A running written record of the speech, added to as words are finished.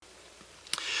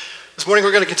This morning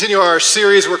we're going to continue our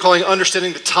series we're calling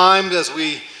Understanding the Times as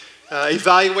we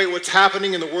evaluate what's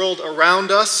happening in the world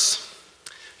around us.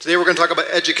 Today we're going to talk about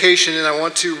education, and I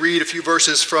want to read a few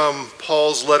verses from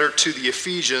Paul's letter to the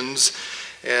Ephesians,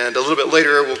 and a little bit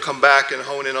later we'll come back and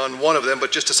hone in on one of them,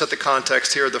 but just to set the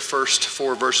context, here are the first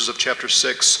 4 verses of chapter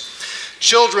 6.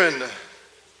 Children,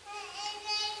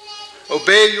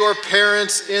 obey your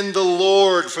parents in the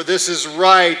Lord, for this is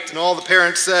right. And all the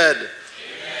parents said,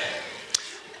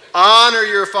 honor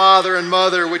your father and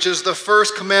mother, which is the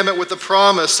first commandment with the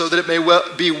promise, so that it may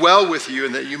be well with you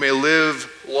and that you may live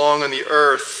long on the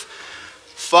earth.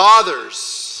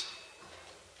 Fathers,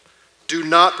 do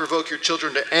not provoke your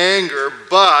children to anger,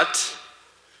 but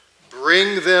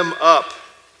bring them up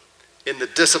in the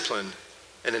discipline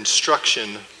and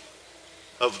instruction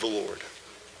of the Lord.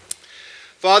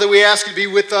 Father, we ask you to be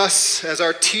with us as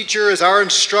our teacher, as our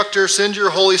instructor. Send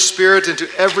your Holy Spirit into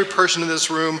every person in this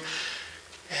room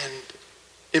and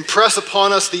impress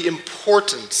upon us the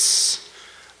importance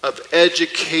of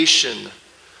education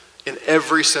in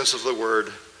every sense of the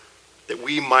word, that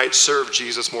we might serve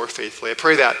Jesus more faithfully. I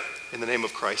pray that in the name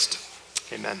of Christ.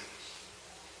 Amen.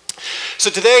 So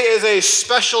today is a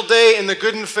special day in the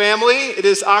Gooden family. It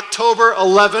is October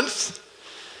 11th,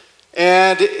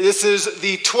 and this is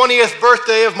the 20th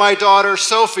birthday of my daughter,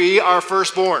 Sophie, our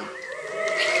firstborn.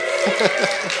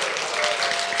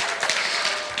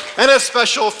 And it's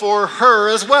special for her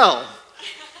as well.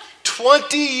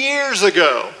 20 years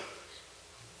ago,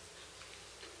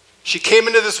 she came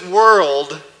into this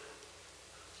world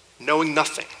knowing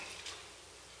nothing.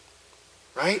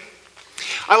 Right?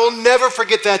 I will never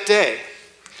forget that day.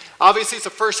 Obviously, it's a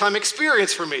first-time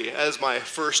experience for me as my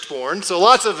firstborn, so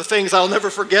lots of things I'll never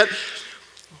forget.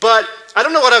 But I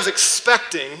don't know what I was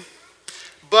expecting,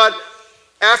 but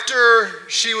after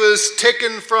she was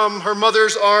taken from her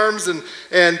mother's arms and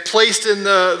placed in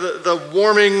the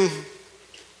warming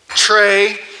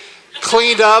tray,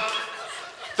 cleaned up,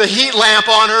 the heat lamp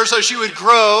on her so she would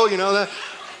grow,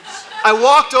 I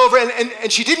walked over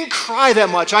and she didn't cry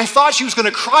that much. I thought she was going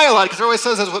to cry a lot because everybody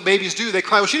says that's what babies do. They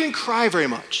cry. Well, she didn't cry very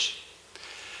much.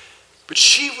 But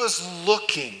she was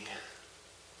looking,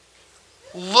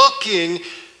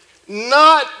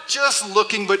 not just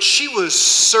looking, but she was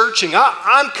searching.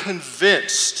 I'm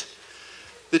convinced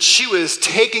that she was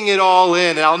taking it all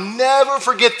in. And I'll never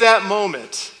forget that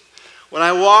moment when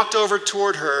I walked over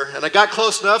toward her, and I got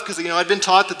close enough because, I'd been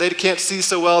taught that they can't see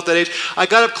so well at that age. I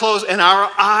got up close, and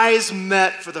our eyes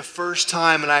met for the first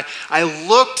time, and I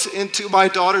looked into my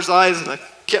daughter's eyes, and I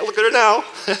can't look at her now.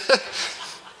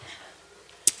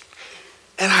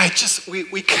 And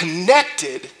we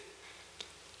connected,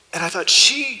 and I thought,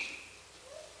 she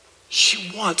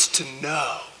wants to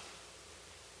know.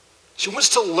 She wants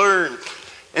to learn.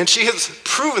 And she has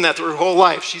proven that through her whole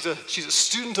life. She's a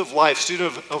student of life,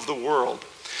 student of the world.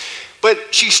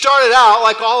 But she started out,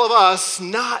 like all of us,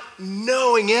 not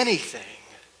knowing anything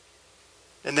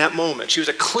in that moment. She was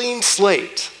a clean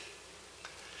slate.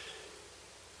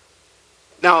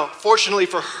 Now, fortunately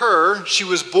for her, she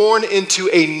was born into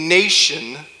a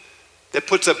nation that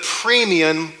puts a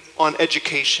premium on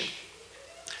education.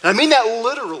 And I mean that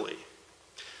literally,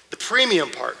 the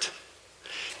premium part.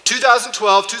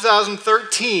 2012,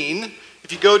 2013,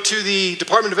 if you go to the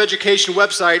Department of Education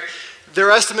website,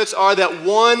 their estimates are that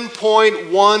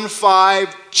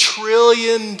 $1.15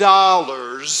 trillion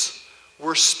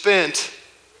were spent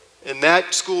in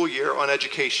that school year on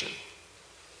education.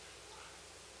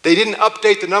 They didn't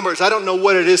update the numbers. I don't know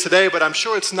what it is today, but I'm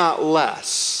sure it's not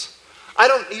less. I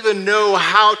don't even know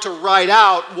how to write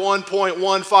out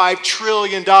 $1.15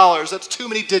 trillion. That's too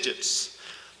many digits.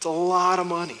 It's a lot of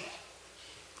money.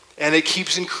 And it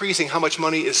keeps increasing how much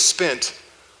money is spent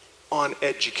on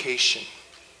education.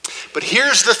 But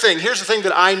here's the thing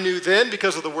that I knew then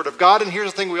because of the Word of God, and here's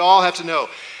the thing we all have to know.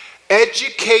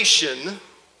 Education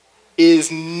is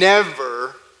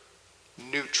never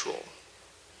neutral.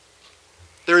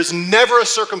 There is never a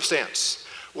circumstance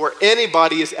where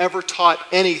anybody is ever taught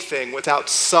anything without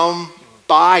some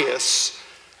bias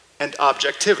and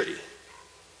objectivity.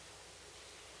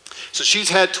 So she's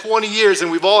had 20 years, and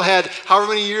we've all had however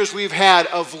many years we've had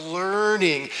of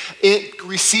learning,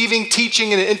 receiving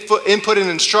teaching and input and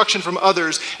instruction from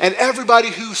others, and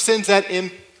everybody who sends that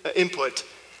input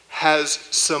has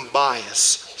some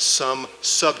bias, some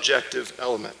subjective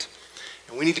element.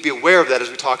 And we need to be aware of that as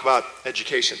we talk about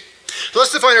education. So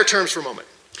let's define our terms for a moment.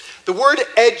 The word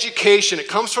education, it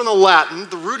comes from the Latin.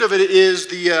 The root of it is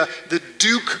the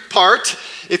duke part.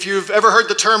 If you've ever heard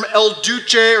the term el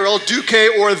duce or el duque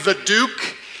or the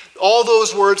duke, all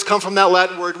those words come from that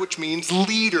Latin word which means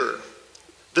leader.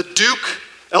 The duke,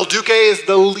 el duque, is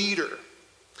the leader.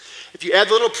 If you add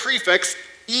the little prefix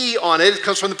E on it, it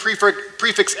comes from the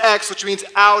prefix X, which means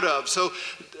out of. So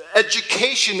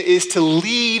education is to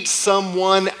lead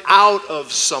someone out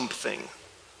of something.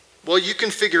 Well, you can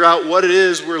figure out what it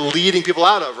is we're leading people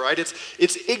out of, right?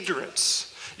 It's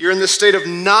ignorance. You're in this state of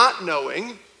not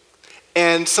knowing,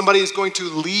 and somebody is going to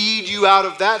lead you out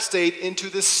of that state into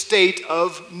the state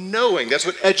of knowing. That's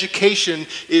what education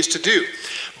is to do.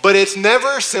 But it's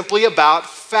never simply about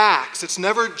facts. It's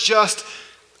never just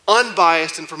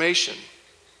unbiased information.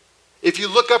 If you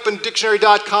look up in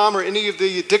dictionary.com or any of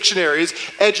the dictionaries,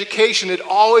 education, it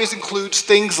always includes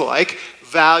things like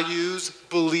values,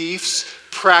 beliefs,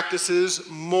 practices,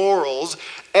 morals.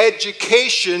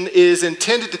 Education is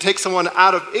intended to take someone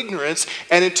out of ignorance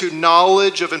and into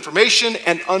knowledge of information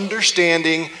and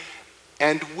understanding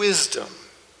and wisdom.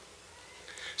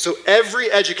 So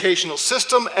every educational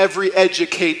system, every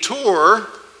educator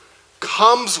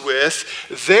comes with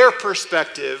their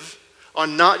perspective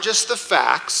on not just the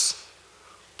facts,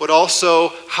 but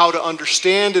also how to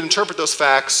understand and interpret those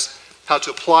facts, how to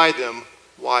apply them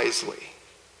wisely.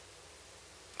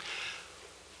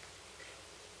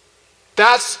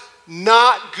 That's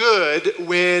not good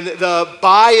when the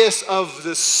bias of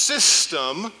the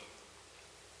system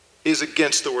is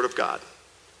against the Word of God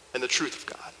and the truth of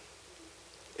God.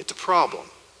 It's a problem.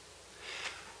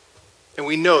 And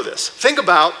we know this. Think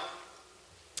about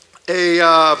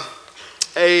a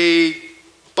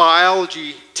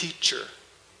biology teacher.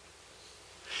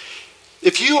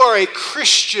 If you are a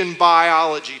Christian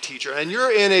biology teacher and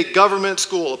you're in a government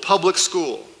school, a public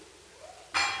school,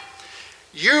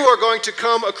 you are going to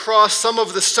come across some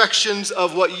of the sections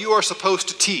of what you are supposed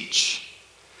to teach.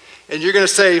 And you're going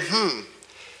to say,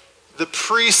 the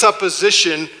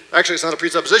presupposition, actually it's not a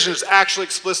presupposition, it's actually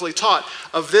explicitly taught,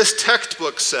 of this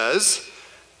textbook says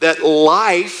that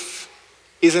life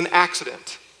is an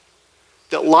accident.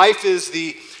 That life is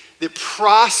the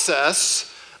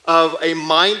process of a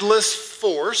mindless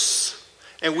force,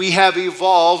 and we have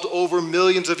evolved over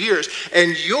millions of years.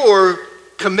 And your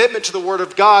commitment to the Word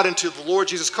of God and to the Lord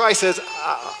Jesus Christ says,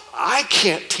 I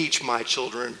can't teach my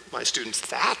children, my students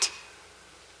that.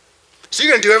 So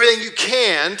you're going to do everything you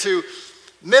can to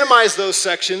minimize those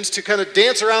sections, to kind of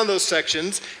dance around those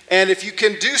sections, and if you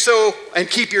can do so and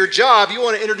keep your job, you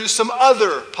want to introduce some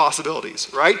other possibilities,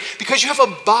 right? Because you have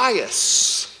a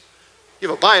bias. You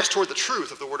have a bias toward the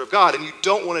truth of the Word of God, and you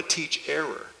don't want to teach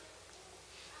error.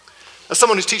 As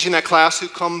someone who's teaching that class who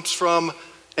comes from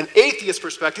an atheist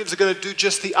perspective is going to do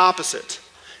just the opposite.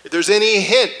 If there's any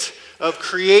hint of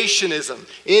creationism,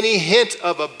 any hint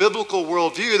of a biblical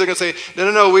worldview, they're going to say,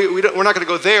 no, we're not going to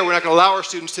go there. We're not going to allow our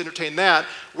students to entertain that.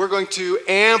 We're going to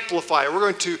amplify. We're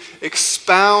going to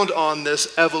expound on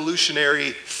this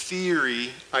evolutionary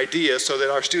theory idea so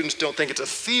that our students don't think it's a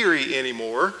theory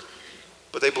anymore,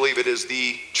 but they believe it is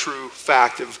the true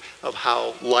fact of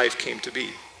how life came to be.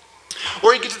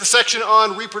 Or you get to the section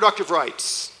on reproductive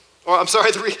rights.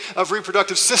 Of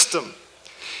reproductive system.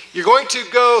 You're going to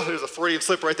go, there's a Freudian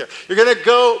slip right there. You're going to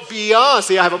go beyond,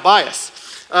 see, I have a bias.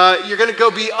 You're going to go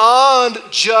beyond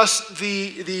just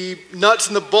the nuts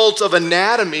and the bolts of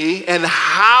anatomy and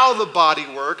how the body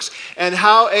works and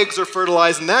how eggs are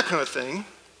fertilized and that kind of thing.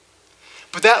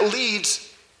 But that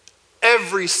leads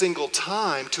every single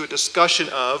time to a discussion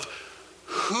of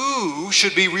who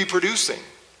should be reproducing.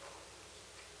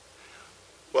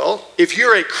 Well, if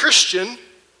you're a Christian,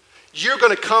 you're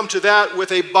going to come to that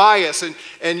with a bias,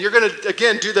 and you're going to,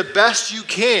 again, do the best you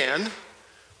can,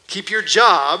 keep your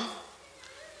job,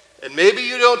 and maybe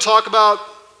you don't talk about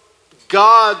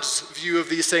God's view of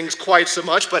these things quite so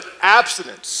much, but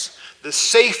abstinence, the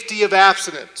safety of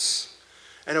abstinence,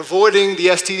 and avoiding the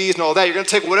STDs and all that. You're going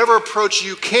to take whatever approach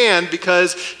you can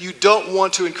because you don't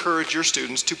want to encourage your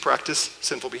students to practice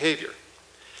sinful behavior.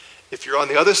 If you're on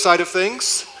the other side of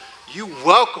things, you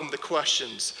welcome the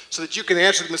questions so that you can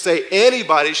answer them and say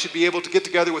anybody should be able to get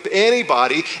together with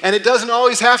anybody, and it doesn't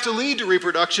always have to lead to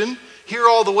reproduction. Here are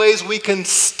all the ways we can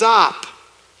stop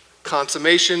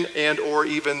consummation and or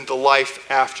even the life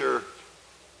after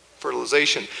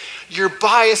fertilization. Your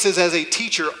biases as a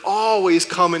teacher always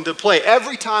come into play.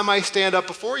 Every time I stand up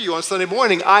before you on Sunday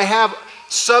morning, I have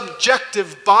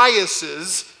subjective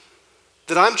biases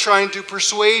that I'm trying to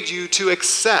persuade you to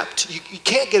accept. You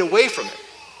can't get away from it.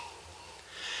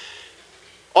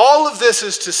 All of this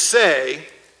is to say,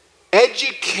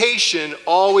 education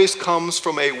always comes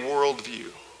from a worldview.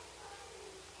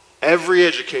 Every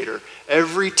educator,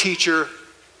 every teacher,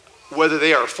 whether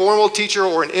they are a formal teacher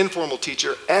or an informal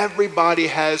teacher, everybody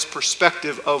has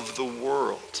perspective of the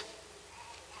world.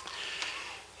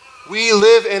 We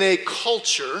live in a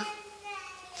culture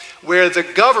where the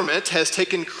government has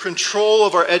taken control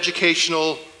of our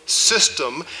educational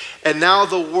system, and now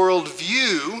the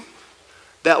worldview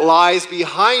that lies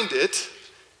behind it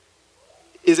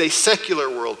is a secular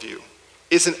worldview.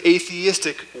 It's an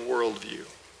atheistic worldview.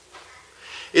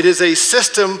 It is a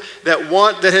system that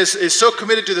is so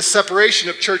committed to the separation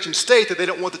of church and state that they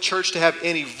don't want the church to have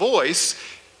any voice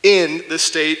in the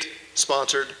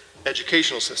state-sponsored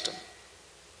educational system.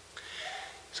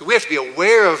 So we have to be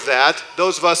aware of that.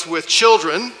 Those of us with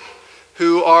children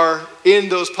who are in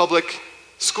those public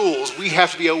schools, we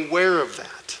have to be aware of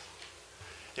that.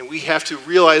 And we have to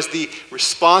realize the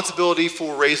responsibility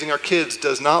for raising our kids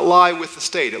does not lie with the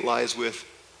state, it lies with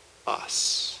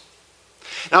us.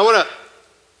 Now I want to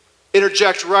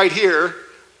interject right here.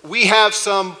 We have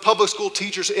some public school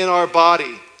teachers in our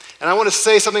body. And I want to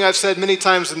say something I've said many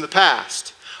times in the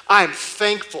past. I am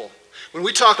thankful. When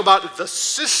we talk about the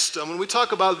system, when we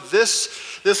talk about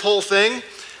this whole thing,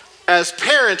 as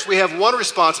parents, we have one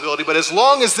responsibility, but as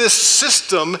long as this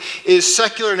system is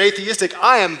secular and atheistic,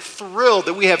 I am thrilled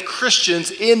that we have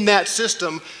Christians in that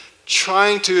system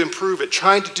trying to improve it,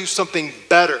 trying to do something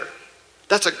better.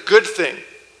 That's a good thing.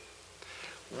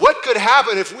 What could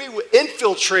happen if we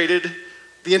infiltrated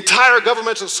the entire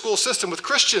governmental school system with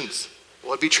Christians?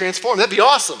 Well, it'd be transformed. That'd be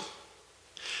awesome.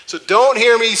 So don't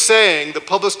hear me saying the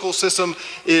public school system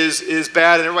is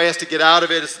bad and everybody has to get out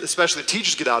of it, especially the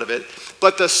teachers get out of it.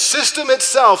 But the system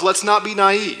itself, let's not be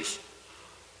naive,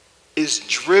 is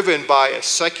driven by a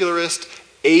secularist,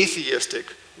 atheistic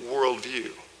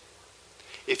worldview.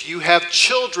 If you have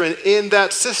children in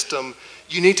that system,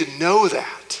 you need to know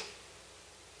that.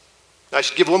 I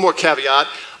should give one more caveat.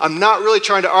 I'm not really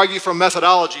trying to argue for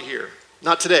methodology here.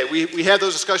 Not today. We had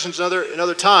those discussions in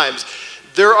other times.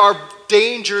 There are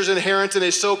dangers inherent in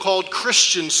a so-called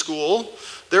Christian school.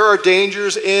 There are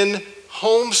dangers in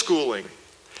homeschooling.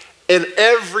 In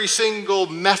every single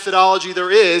methodology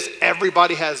there is,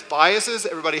 everybody has biases,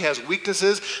 everybody has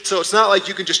weaknesses. So it's not like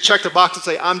you can just check the box and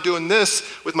say, I'm doing this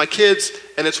with my kids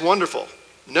and it's wonderful.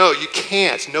 No, you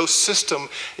can't. No system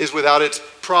is without its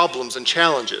problems and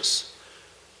challenges.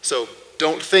 So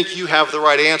don't think you have the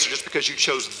right answer just because you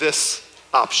chose this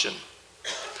option.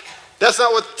 That's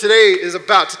not what today is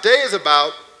about. Today is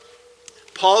about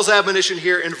Paul's admonition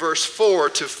here in verse 4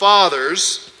 to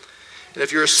fathers. And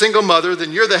if you're a single mother,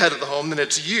 then you're the head of the home, then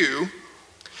it's you.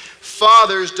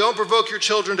 Fathers, don't provoke your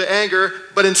children to anger,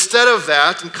 but instead of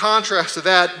that, in contrast to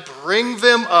that, bring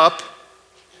them up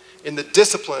in the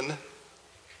discipline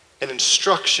and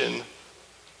instruction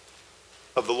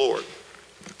of the Lord.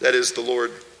 That is the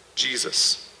Lord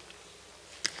Jesus.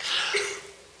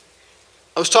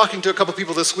 I was talking to a couple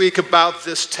people this week about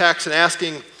this text and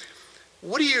asking,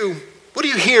 what do you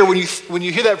hear when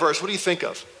you hear that verse? What do you think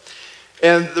of?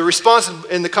 And the response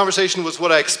in the conversation was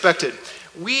what I expected.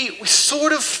 We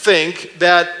sort of think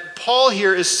that Paul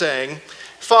here is saying,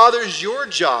 fathers, your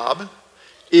job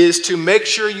is to make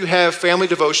sure you have family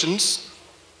devotions.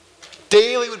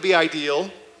 Daily would be ideal.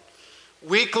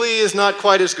 Weekly is not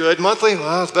quite as good. Monthly,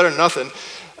 well, it's better than nothing.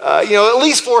 At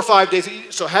least 4 or 5 days.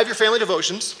 So have your family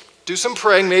devotions. Do some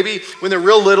praying. Maybe when they're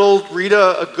real little, read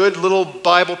a good little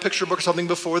Bible picture book or something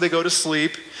before they go to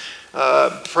sleep.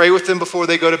 Pray with them before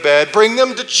they go to bed. Bring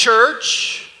them to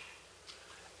church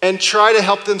and try to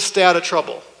help them stay out of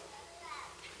trouble.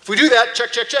 If we do that,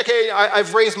 check. Hey,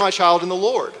 I've raised my child in the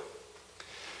Lord.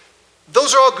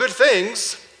 Those are all good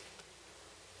things.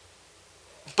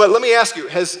 But let me ask you,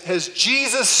 has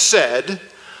Jesus said,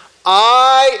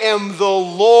 I am the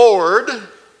Lord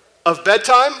of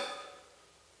bedtime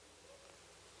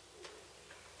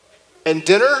and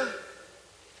dinner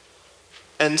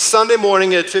and Sunday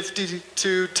morning at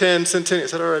 5210 Centennial,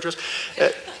 is that our address?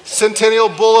 At Centennial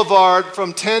Boulevard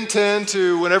from 10:10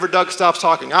 to whenever Doug stops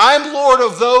talking. I'm Lord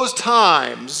of those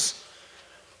times,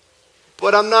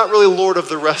 but I'm not really Lord of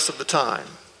the rest of the time.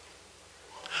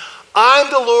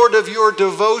 I'm the Lord of your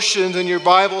devotions and your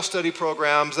Bible study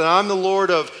programs, and I'm the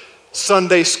Lord of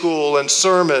Sunday school and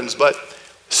sermons, but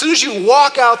as soon as you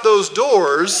walk out those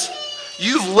doors,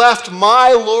 you've left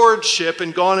my lordship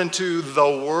and gone into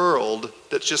the world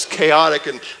that's just chaotic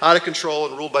and out of control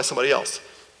and ruled by somebody else.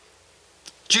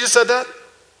 Jesus said that?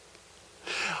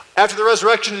 After the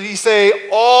resurrection, did he say,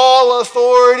 all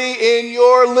authority in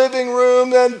your living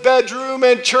room and bedroom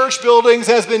and church buildings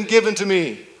has been given to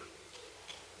me?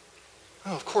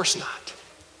 No, of course not.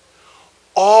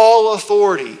 All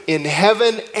authority in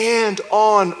heaven and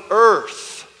on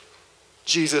earth,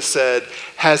 Jesus said,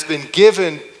 has been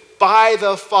given by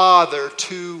the Father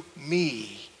to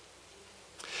me.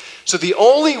 So the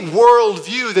only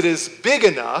worldview that is big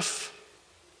enough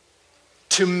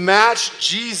to match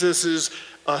Jesus'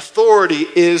 authority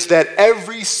is that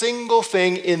every single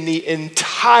thing in the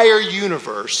entire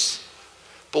universe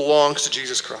belongs to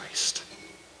Jesus Christ.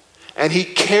 And he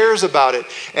cares about it,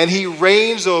 and he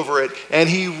reigns over it, and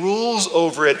he rules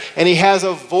over it, and he has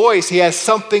a voice, he has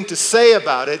something to say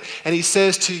about it, and he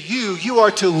says to you, you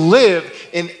are to live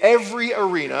in every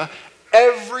arena,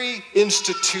 every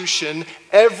institution,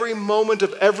 every moment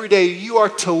of every day, you are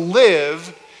to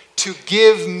live to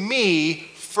give me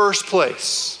first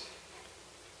place.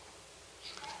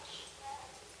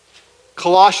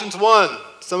 Colossians 1.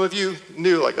 Some of you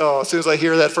knew, like, oh, as soon as I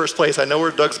hear that first place, I know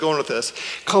where Doug's going with this.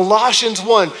 Colossians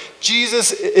 1,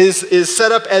 Jesus is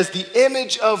set up as the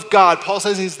image of God. Paul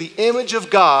says he's the image of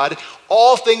God.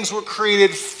 All things were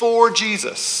created for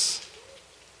Jesus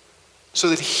so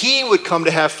that he would come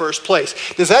to have first place.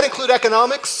 Does that include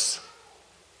economics?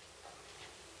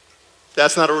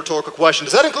 That's not a rhetorical question.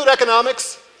 Does that include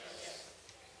economics?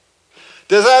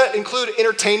 Does that include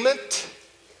entertainment?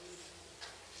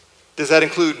 Does that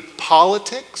include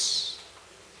politics?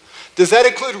 Does that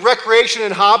include recreation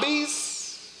and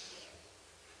hobbies?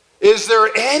 Is there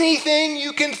anything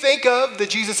you can think of that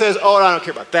Jesus says, oh, I don't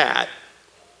care about that?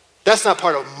 That's not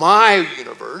part of my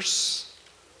universe.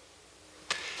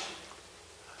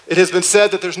 It has been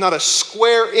said that there's not a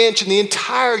square inch in the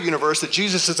entire universe that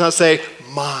Jesus does not say,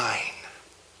 mine.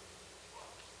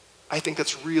 I think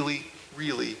that's really,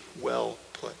 really well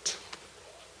put.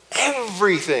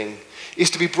 Everything is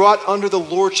to be brought under the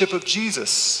lordship of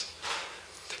Jesus.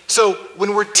 So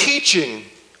when we're teaching,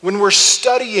 when we're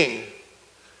studying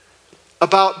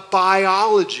about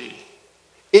biology,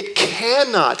 it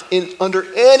cannot, under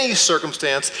any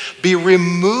circumstance, be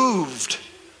removed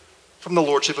from the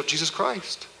lordship of Jesus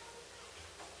Christ.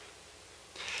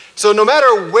 So no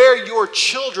matter where your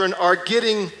children are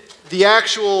getting the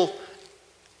actual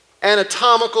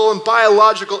anatomical and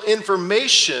biological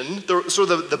information,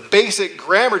 the basic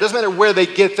grammar, it doesn't matter where they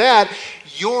get that,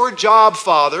 your job,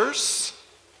 fathers,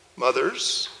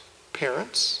 mothers,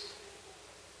 parents,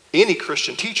 any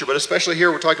Christian teacher, but especially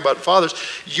here we're talking about fathers,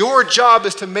 your job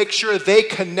is to make sure they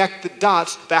connect the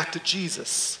dots back to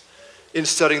Jesus in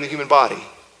studying the human body,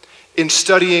 in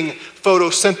studying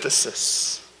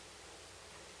photosynthesis.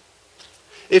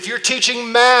 If you're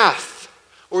teaching math,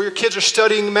 or your kids are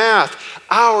studying math,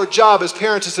 our job as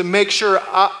parents is to make sure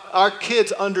our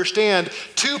kids understand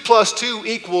 2 +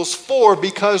 2 = 4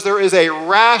 because there is a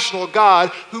rational God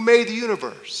who made the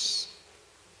universe.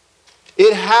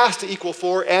 It has to equal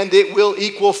 4, and it will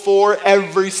equal 4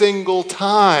 every single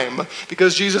time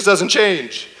because Jesus doesn't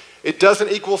change. It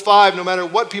doesn't equal 5 no matter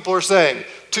what people are saying.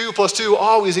 2 + 2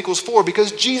 always equals 4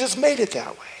 because Jesus made it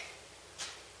that way.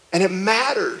 And it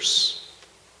matters.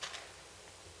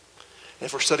 And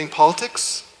if we're studying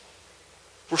politics,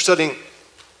 we're studying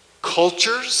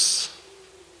cultures,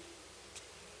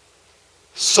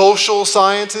 social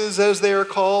sciences as they are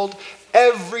called,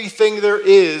 everything there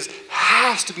is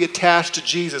has to be attached to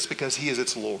Jesus because he is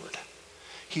its Lord.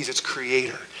 He's its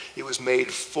creator. It was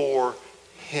made for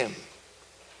him.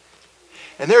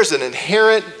 And there's an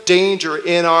inherent danger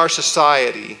in our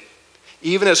society,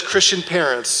 even as Christian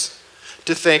parents,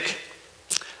 to think,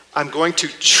 I'm going to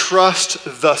trust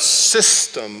the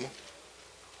system,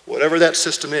 whatever that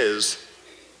system is,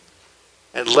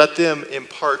 and let them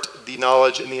impart the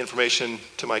knowledge and the information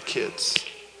to my kids.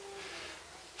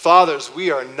 Fathers,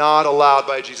 we are not allowed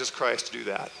by Jesus Christ to do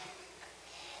that.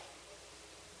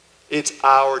 It's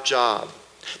our job.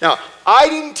 Now, I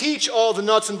didn't teach all the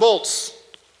nuts and bolts.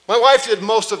 My wife did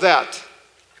most of that.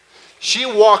 She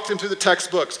walked him through the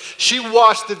textbooks. She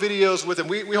watched the videos with him.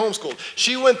 We homeschooled.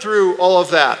 She went through all of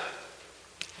that.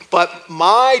 But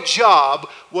my job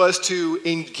was to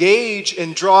engage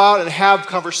and draw out and have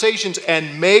conversations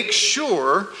and make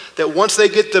sure that once they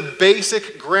get the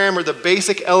basic grammar, the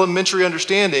basic elementary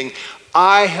understanding,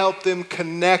 I help them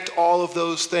connect all of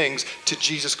those things to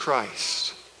Jesus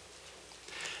Christ.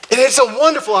 And it's a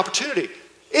wonderful opportunity.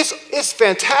 It's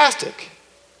fantastic.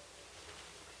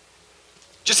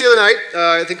 Just the other night,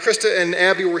 I think Krista and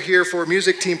Abby were here for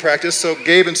music team practice, so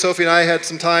Gabe and Sophie and I had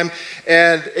some time,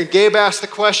 and Gabe asked the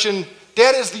question,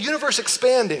 Dad, is the universe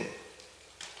expanding?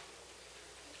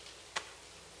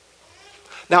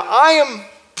 Now, I am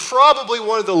probably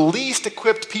one of the least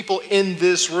equipped people in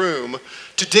this room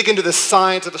to dig into the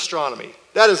science of astronomy.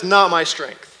 That is not my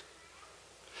strength.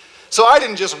 So I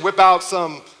didn't just whip out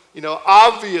some,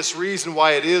 obvious reason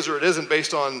why it is or it isn't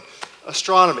based on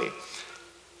astronomy.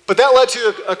 But that led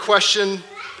to a question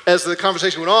as the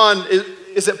conversation went on,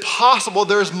 is it possible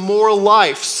there's more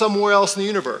life somewhere else in the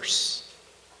universe?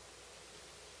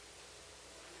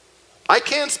 I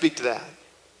can speak to that.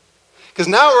 Because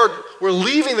now we're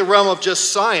leaving the realm of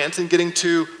just science and getting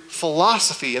to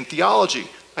philosophy and theology.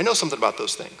 I know something about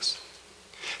those things.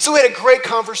 So we had a great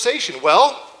conversation.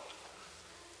 Well,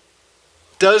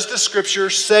 does the scripture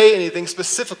say anything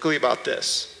specifically about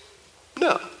this?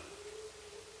 No.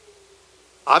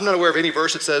 I'm not aware of any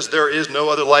verse that says there is no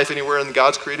other life anywhere in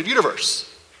God's created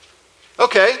universe.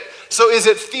 Okay, so is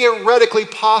it theoretically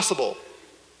possible?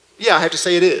 Yeah, I have to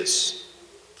say it is.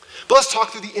 But let's talk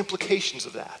through the implications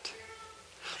of that.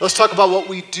 Let's talk about what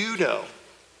we do know.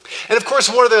 And of course,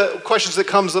 one of the questions that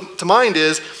comes to mind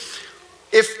is,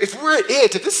 if we're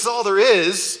if this is all there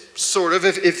is, sort of,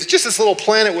 if it's just this little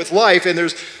planet with life, and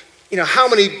there's, how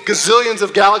many gazillions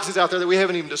of galaxies out there that we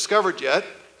haven't even discovered yet,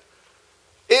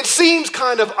 it seems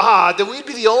kind of odd that we'd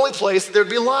be the only place that there'd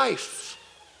be life.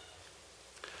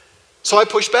 So I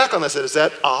pushed back on this. I said, is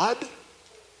that odd?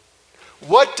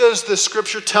 What does the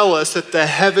scripture tell us that the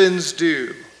heavens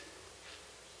do?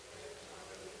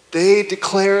 They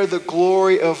declare the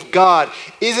glory of God.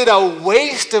 Is it a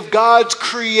waste of God's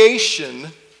creation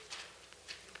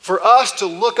for us to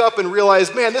look up and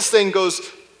realize, man, this thing goes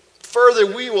further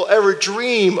than we will ever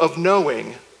dream of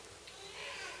knowing?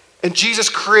 And Jesus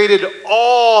created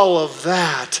all of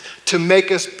that to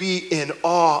make us be in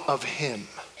awe of him.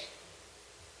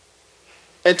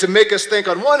 And to make us think,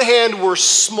 on one hand, we're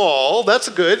small. That's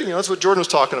good. That's what Jordan was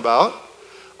talking about.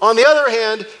 On the other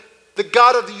hand, the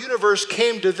God of the universe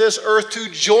came to this earth to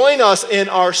join us in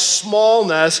our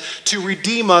smallness, to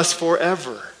redeem us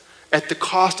forever at the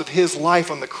cost of his life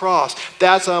on the cross.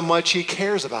 That's how much he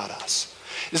cares about us.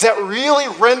 Does that really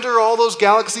render all those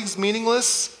galaxies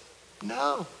meaningless?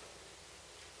 No.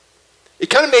 It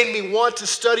kind of made me want to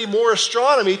study more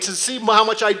astronomy to see how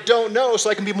much I don't know so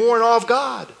I can be more in awe of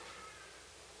God.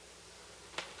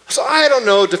 So I don't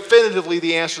know definitively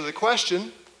the answer to the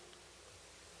question,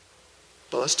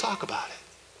 but let's talk about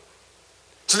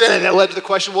it. So then that led to the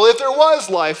question, well, if there was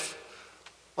life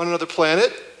on another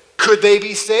planet, could they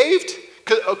be saved?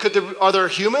 Are there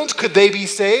humans? Could they be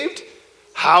saved?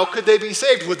 How could they be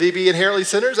saved? Would they be inherently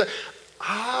sinners?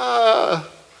 I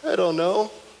don't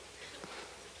know.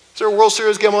 Is there a World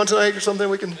Series game on tonight or something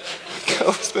we can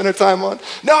go spend our time on?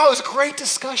 No, it was a great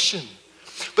discussion.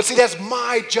 But see, that's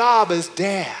my job as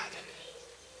dad,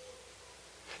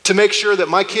 to make sure that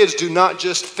my kids do not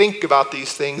just think about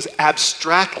these things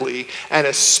abstractly and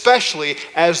especially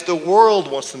as the world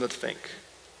wants them to think.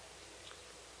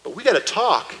 But we got to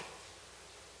talk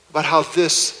about how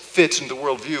this fits into the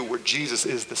worldview where Jesus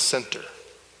is the center.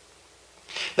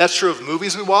 That's true of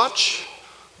movies we watch,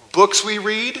 books we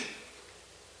read,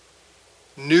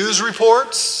 news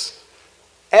reports,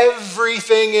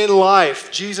 everything in life.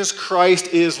 Jesus Christ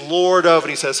is Lord of, and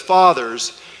he says,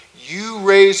 fathers, you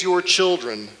raise your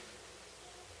children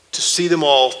to see them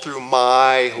all through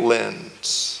my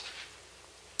lens.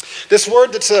 This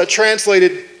word that's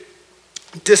translated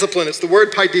discipline, it's the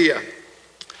word paideia.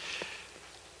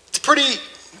 It's a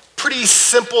pretty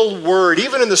simple word.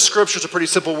 Even in the scripture, it's a pretty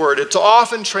simple word. It's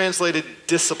often translated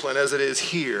discipline, as it is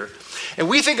here. And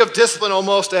we think of discipline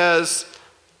almost as,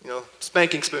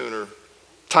 spanking spoon or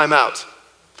timeout.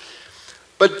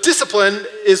 But discipline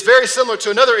is very similar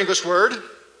to another English word,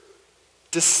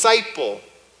 disciple.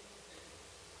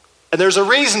 And there's a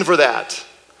reason for that.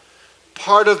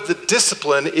 Part of the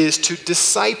discipline is to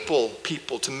disciple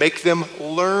people, to make them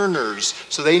learners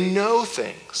so they know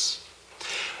things.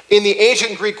 In the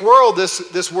ancient Greek world,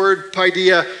 this word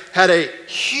paideia had a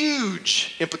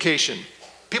huge implication.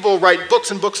 People write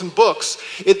books and books and books.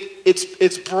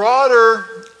 It's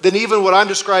broader than even what I'm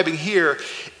describing here.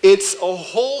 It's a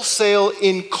wholesale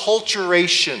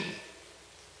enculturation.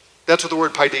 That's what the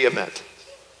word paideia meant.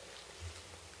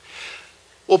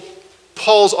 Well,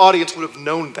 Paul's audience would have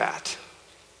known that.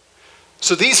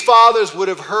 So these fathers would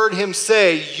have heard him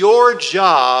say, your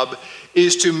job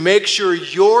is to make sure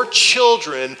your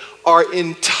children are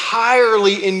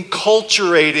entirely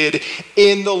enculturated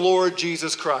in the Lord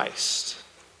Jesus Christ.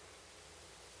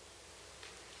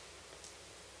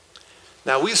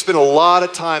 Now, we've spent a lot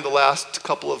of time the last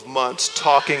couple of months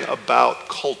talking about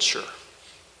culture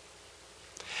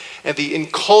and the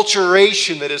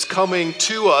enculturation that is coming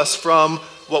to us from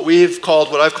what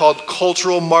I've called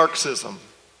cultural Marxism,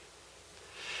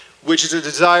 which is a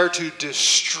desire to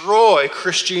destroy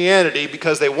Christianity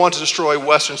because they want to destroy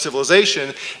Western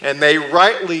civilization, and they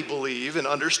rightly believe and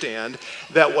understand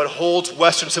that what holds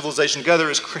Western civilization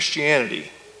together is Christianity.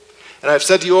 And I've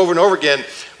said to you over and over again,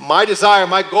 my desire,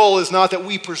 my goal is not that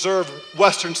we preserve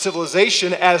Western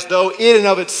civilization as though in and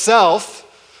of itself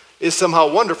is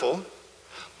somehow wonderful,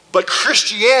 but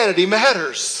Christianity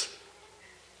matters.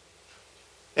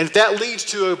 And if that leads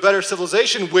to a better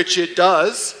civilization, which it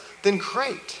does, then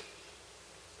great.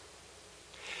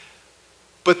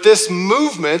 But this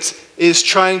movement is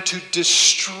trying to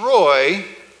destroy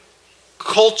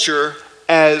culture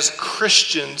as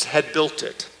Christians had built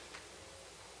it.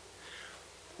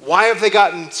 Why have they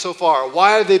gotten so far?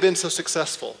 Why have they been so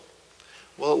successful?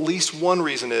 Well, at least one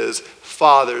reason is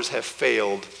fathers have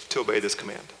failed to obey this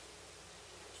command.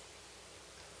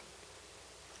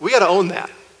 We got to own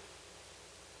that.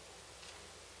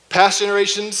 Past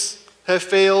generations have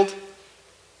failed.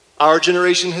 Our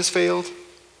generation has failed.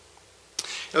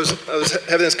 I was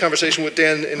having this conversation with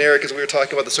Dan and Eric as we were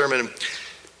talking about the sermon.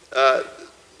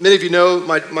 Many of you know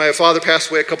my father passed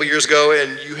away a couple years ago,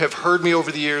 and you have heard me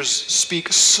over the years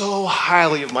speak so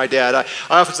highly of my dad. I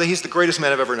often say he's the greatest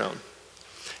man I've ever known.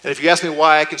 And if you ask me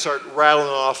why, I can start rattling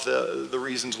off the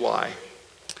reasons why.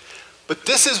 But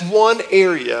this is one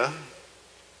area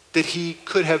that he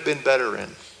could have been better in.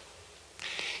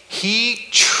 He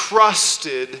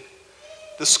trusted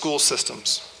the school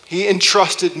systems. He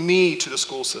entrusted me to the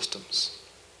school systems.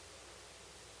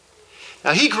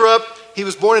 Now he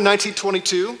was born in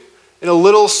 1922 in a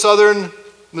little southern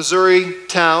Missouri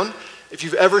town. If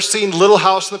you've ever seen Little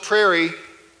House on the Prairie,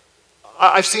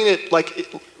 I've seen it like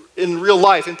in real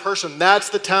life, in person. That's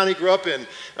the town he grew up in.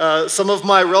 Some of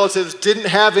my relatives didn't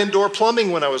have indoor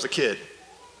plumbing when I was a kid.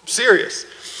 I'm serious.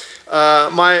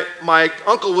 My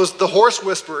uncle was the horse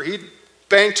whisperer. He'd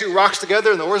bang two rocks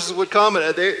together and the horses would come, and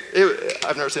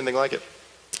I've never seen anything like it.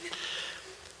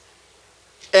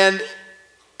 And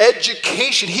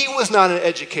education, he was not an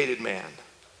educated man.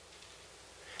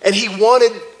 And he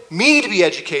wanted me to be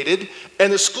educated,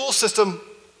 and the school system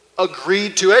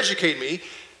agreed to educate me,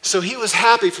 so he was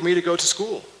happy for me to go to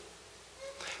school.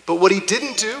 But what he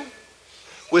didn't do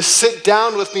was sit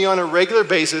down with me on a regular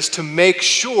basis to make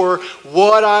sure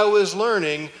what I was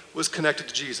learning was connected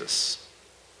to Jesus.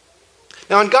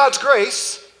 Now, in God's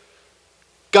grace,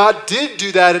 God did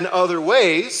do that in other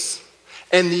ways,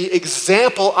 and the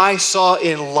example I saw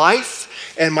in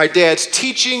life and my dad's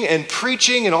teaching and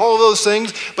preaching and all of those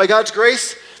things, by God's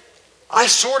grace, I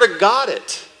sort of got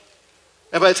it.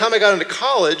 And by the time I got into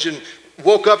college and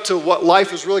woke up to what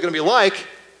life was really going to be like,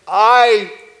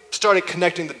 I started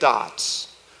connecting the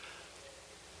dots.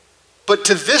 But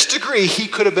to this degree, he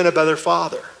could have been a better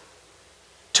father,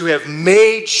 to have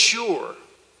made sure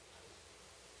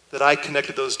that I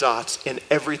connected those dots in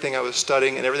everything I was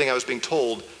studying and everything I was being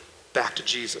told back to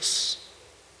Jesus.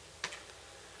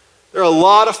 There are a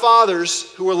lot of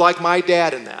fathers who were like my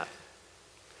dad in that,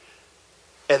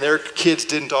 and their kids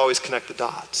didn't always connect the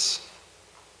dots.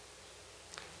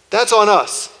 That's on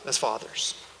us as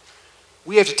fathers.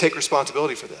 We have to take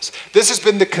responsibility for this. This has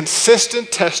been the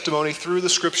consistent testimony through the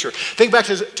scripture. Think back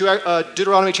to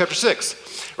Deuteronomy chapter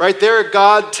 6. Right there,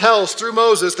 God tells through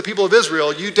Moses, the people of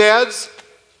Israel, you dads,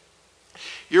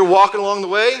 you're walking along the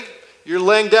way, you're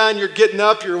laying down, you're getting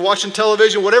up, you're watching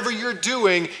television, whatever you're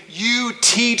doing, you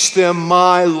teach them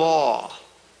my law.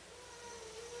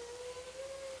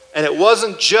 And it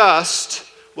wasn't just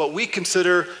what we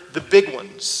consider the big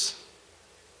ones,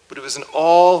 but it was an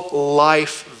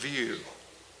all-life view.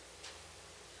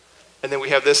 And then we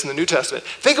have this in the New Testament.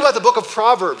 Think about the book of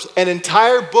Proverbs, an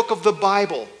entire book of the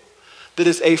Bible that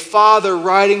is a father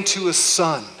writing to a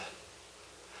son,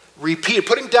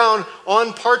 putting down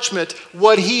on parchment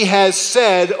what he has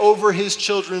said over his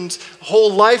children's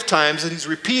whole lifetimes, that he's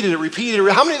repeated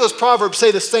it. How many of those Proverbs say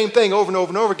the same thing over and over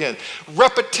and over again?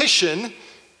 Repetition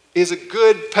is a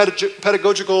good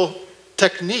pedagogical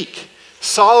technique.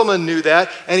 Solomon knew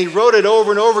that, and he wrote it over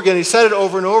and over again. He said it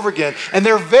over and over again. And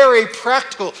they're very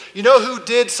practical. You know who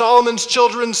did Solomon's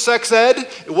children's sex ed?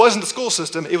 It wasn't the school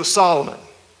system, it was Solomon.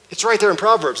 It's right there in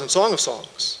Proverbs and Song of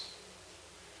Songs.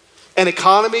 And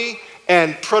economy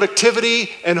and productivity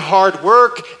and hard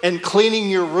work and cleaning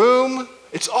your room,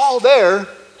 it's all there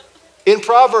in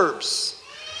Proverbs.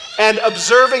 And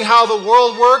observing how the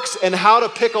world works and how to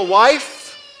pick a wife.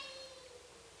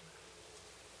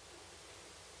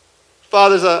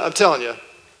 Fathers, I'm telling you,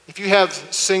 if you have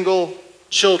single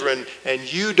children and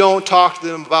you don't talk to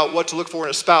them about what to look for in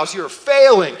a spouse, you're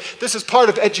failing. This is part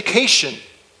of education.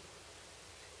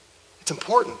 It's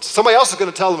important. Somebody else is going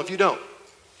to tell them if you don't.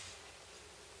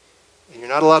 And you're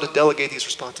not allowed to delegate these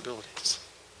responsibilities.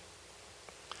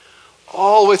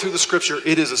 All the way through the scripture,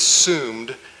 it is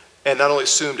assumed, and not only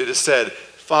assumed, it is said,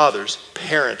 fathers,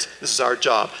 parent, this is our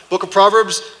job. Book of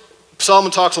Proverbs,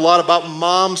 Solomon talks a lot about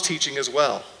mom's teaching as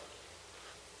well.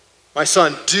 My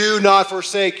son, do not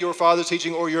forsake your father's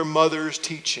teaching or your mother's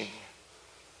teaching.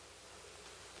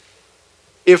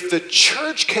 If the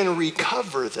church can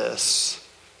recover this,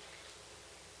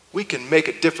 we can make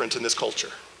a difference in this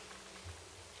culture.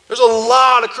 There's a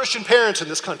lot of Christian parents in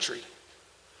this country.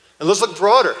 And let's look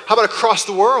broader. How about across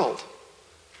the world?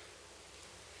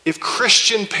 If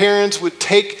Christian parents would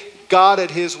take God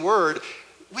at his word,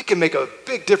 we can make a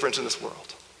big difference in this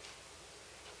world.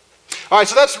 All right,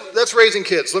 so that's raising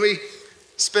kids. Let me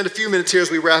spend a few minutes here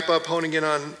as we wrap up, honing in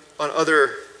on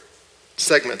other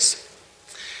segments.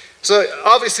 So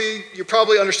obviously, you're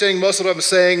probably understanding most of what I'm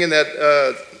saying in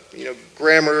that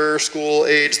grammar school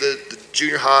age, the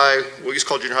junior high, what we used to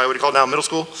call junior high, what do you call it now, middle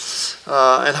school,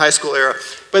 and high school era.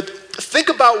 But think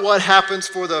about what happens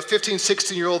for the 15,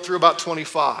 16-year-old through about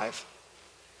 25.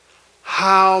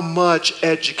 How much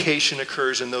education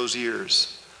occurs in those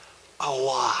years? A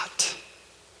lot.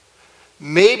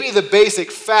 Maybe the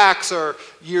basic facts are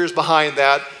years behind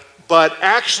that, but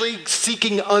actually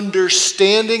seeking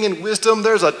understanding and wisdom,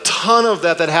 there's a ton of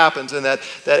that happens in that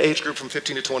age group from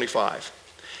 15 to 25.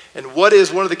 And what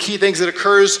is one of the key things that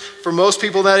occurs for most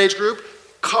people in that age group?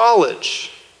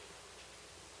 College.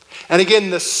 And again,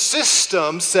 the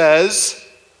system says,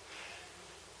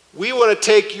 we want to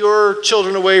take your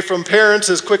children away from parents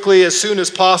as soon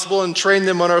as possible and train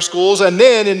them on our schools. And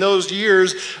then in those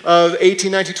years of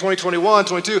 18, 19, 20, 21,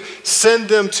 22, send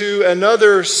them to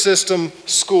another system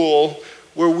school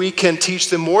where we can teach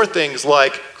them more things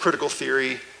like critical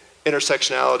theory,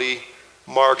 intersectionality,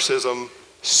 Marxism,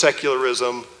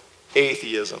 secularism,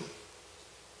 atheism.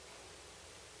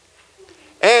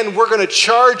 And we're going to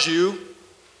charge you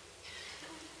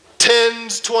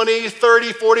 $10,000, $20,000,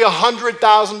 $30,000, $40,000,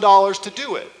 $100,000 to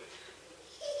do it.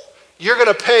 You're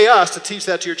going to pay us to teach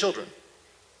that to your children.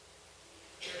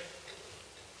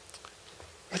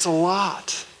 That's a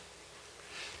lot.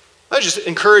 I just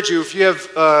encourage you, if you have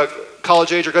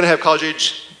college age or going to have college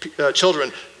age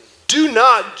children, do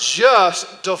not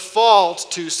just default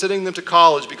to sending them to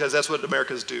college because that's what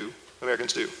Americans do.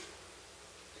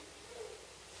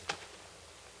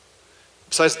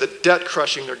 Besides the debt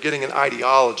crushing, they're getting an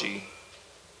ideology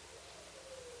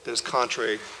that is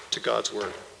contrary to God's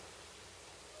word.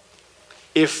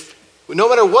 No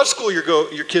matter what school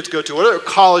your kids go to, whatever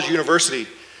college, university,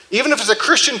 even if it's a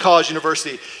Christian college,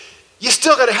 university, you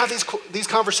still got to have these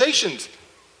conversations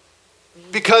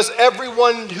because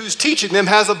everyone who's teaching them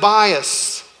has a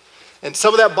bias. And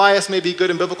some of that bias may be good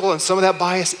and biblical, and some of that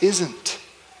bias isn't.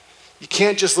 You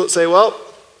can't just say, well,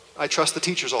 I trust the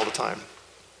teachers all the time.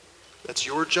 That's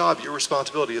your job, your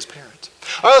responsibility as parents.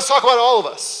 All right, let's talk about all of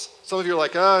us. Some of you are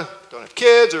like, don't have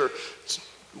kids, or it's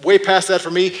way past that for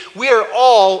me. We are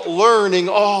all learning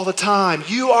all the time.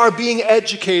 You are being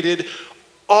educated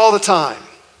all the time.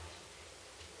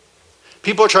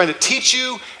 People are trying to teach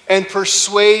you and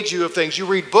persuade you of things. You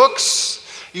read books,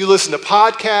 you listen to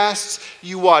podcasts,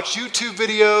 you watch YouTube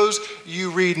videos, you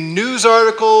read news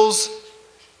articles.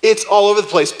 It's all over the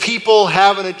place. People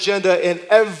have an agenda in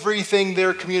everything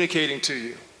they're communicating to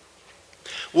you.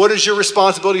 What is your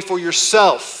responsibility for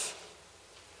yourself?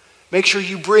 Make sure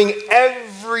you bring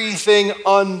everything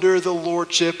under the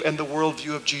lordship and the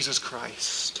worldview of Jesus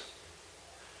Christ.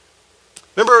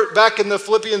 Remember back in the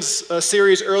Philippians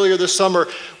series earlier this summer,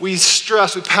 we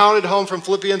pounded home from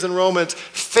Philippians and Romans,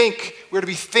 think. We're to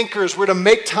be thinkers. We're to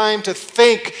make time to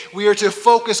think. We are to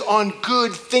focus on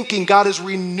good thinking. God is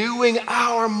renewing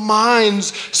our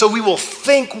minds so we will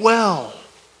think well.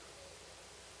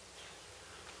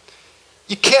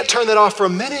 You can't turn that off for a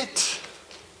minute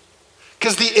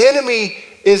because the enemy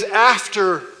is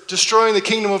after destroying the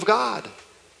kingdom of God.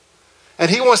 And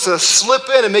he wants to slip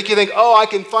in and make you think, I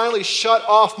can finally shut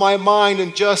off my mind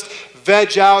and just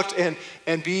veg out and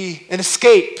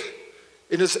escape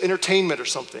in this entertainment or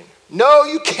something. No,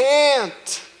 you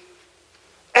can't.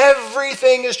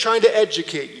 Everything is trying to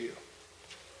educate you.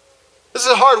 This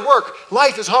is hard work.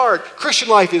 Life is hard. Christian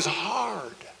life is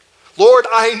hard. Lord,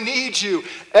 I need you.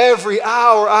 Every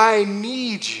hour I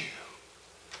need you.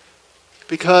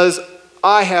 Because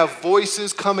I have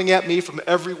voices coming at me from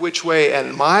every which way,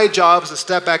 and my job is to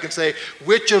step back and say,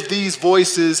 which of these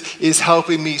voices is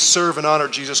helping me serve and honor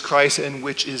Jesus Christ and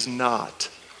which is not?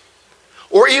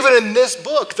 Or even in this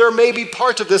book, there may be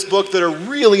parts of this book that are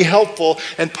really helpful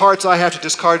and parts I have to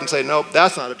discard and say, nope,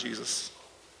 that's not of Jesus.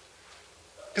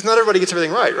 Because not everybody gets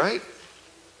everything right?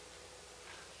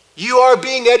 You are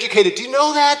being educated. Do you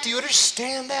know that? Do you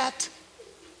understand that?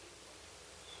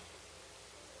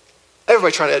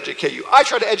 Everybody trying to educate you. I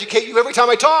try to educate you every time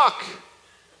I talk.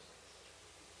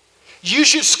 You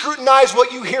should scrutinize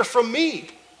what you hear from me.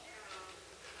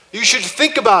 You should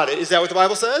think about it. Is that what the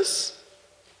Bible says?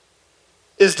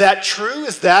 Is that true?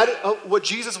 Is that what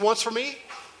Jesus wants for me?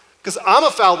 Because I'm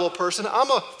a fallible person. I'm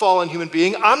a fallen human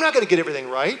being. I'm not going to get everything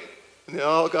right. And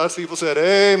all God's people said,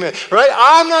 amen. Right?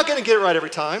 I'm not going to get it right every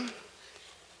time.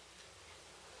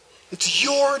 It's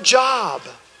your job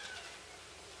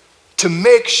to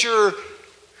make sure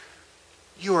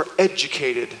you are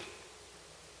educated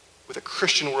with a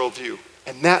Christian worldview.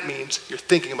 And that means you're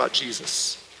thinking about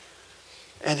Jesus.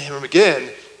 And him again,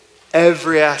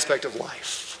 every aspect of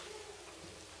life.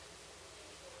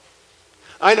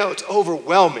 I know it's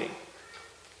overwhelming.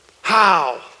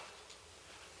 How?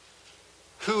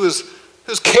 Who's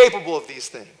capable of these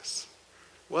things?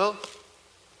 Well,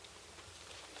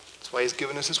 that's why he's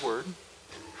given us his word.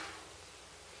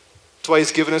 That's why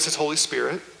he's given us his Holy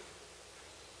Spirit.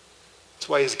 That's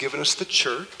why he's given us the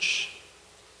church.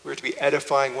 We're to be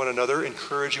edifying one another,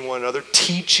 encouraging one another,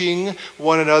 teaching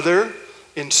one another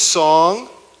in song,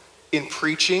 in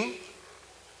preaching,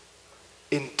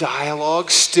 in dialogue,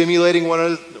 stimulating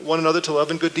one another to love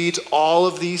and good deeds, all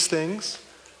of these things.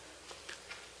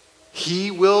 He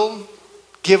will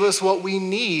give us what we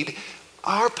need.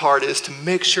 Our part is to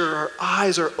make sure our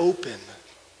eyes are open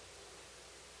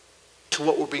to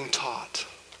what we're being taught.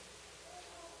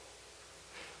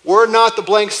 We're not the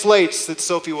blank slates that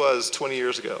Sophie was 20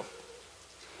 years ago.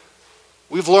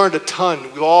 We've learned a ton.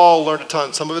 We've all learned a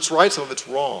ton. Some of it's right, some of it's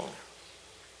wrong.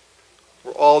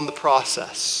 We're all in the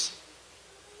process.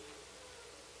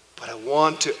 But I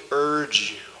want to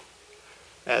urge you,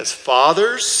 as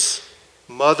fathers,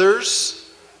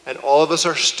 mothers, and all of us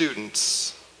are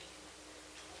students,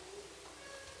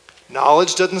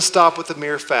 knowledge doesn't stop with the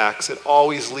mere facts. It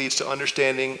always leads to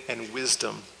understanding and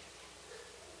wisdom.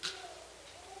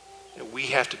 And we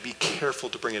have to be careful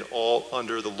to bring it all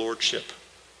under the lordship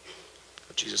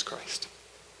of Jesus Christ.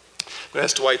 I'm going to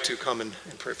ask Dwight to come and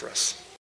pray for us.